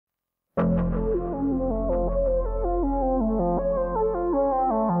To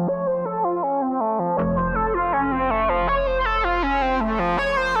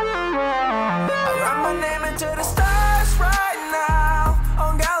the stars right now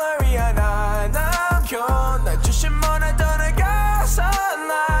on gallery 하나 남겨 날 주신 money 떠나가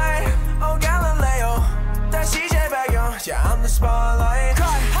sunlight on Galileo 다시 재발견 yeah I'm the spotlight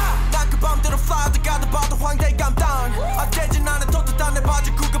cry 난 그 밤대로 fly 어디가도 봐도 황대감 땅 어째진 않은 떳떳한 내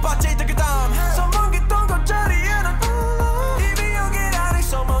바지 구겨봤지 뜨거담 선몽했던 겉자리에는 입이 여길 안에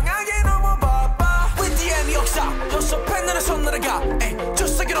소망하기 너무 바빠 With the end 역사 너서 펜으로 손 날아가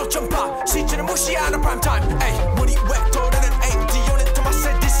주석이로 전파 시즌을 무시하는 prime time 머리 왜 돌아는 디오는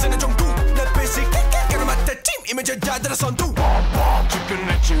토마스의 디스는 종구 내 빛이 깨끗하게 맞다 팀 이미지 자들의 선두 You can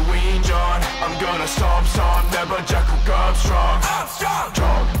let you injure I'm gonna stop never jack who come strong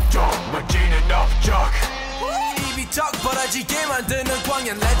Jog 멋지는 업적 입이 턱 벌어지게 만드는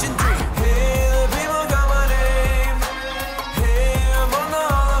광연 legendary Hey the people got my name Hey I'm on the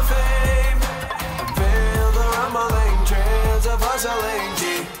hall of fame Feel the rumbling trends of hustling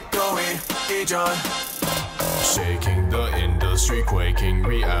going 이전 Shaking the industry, quaking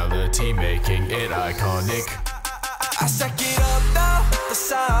reality, making it iconic. I stack it up now, the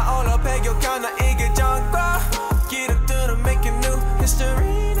쌓아올라 배격하나 이게 전과 기록들은 making new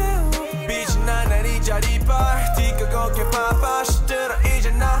history now. 빛이 나는 이 자리 봐, 뒤가 걷게 봐봐, 시들어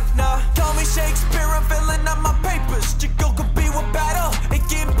이제 나. Call me Shakespeare, I'm filling out my papers. 지고 could be one battle,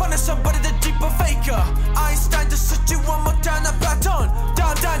 이긴 판에 somebody the deeper faker. Einstein just such you one more time, a pattern.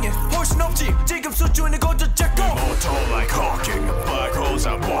 다음 단계 훨씬 높지, 지금 수준이 고조잡고. Immortal like Hawking, black holes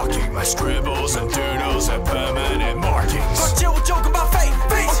I'm walking. My scribbles and doodles have permanent markings. 거칠고 조금 봐 fake,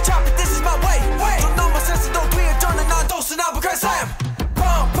 어차피 this is my way. 돈 넘어 센스도 위에 떠는 난 도스나부 갈삼.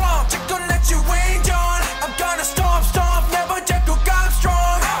 Pump, 찍고 let you win, John. I'm gonna stomp, never jackal, I'm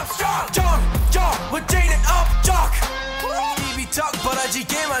strong. 멋지는 업적. 입이 턱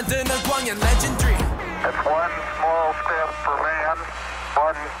벌어지게 만드는 광연 legendary. It's one small step for man,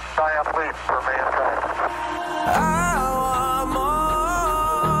 one giant leap for mankind. I want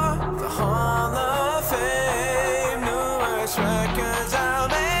more. The Hall of Fame, numerous records I'll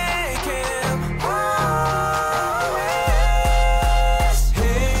make him.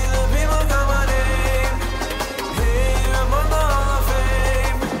 Hey, the people got my name. Hey, I'm on the Hall of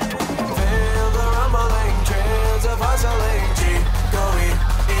Fame. Feel the rumbling trends of hustling. going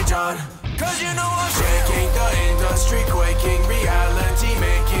이전. Cause you know I'm shaking the industry, quaking reality,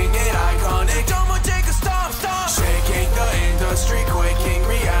 making it iconic. Don't want take a stop. Shaking the industry, quaking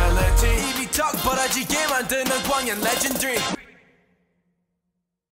reality. 입이 턱 벌어지게 만드는 광연 legendary.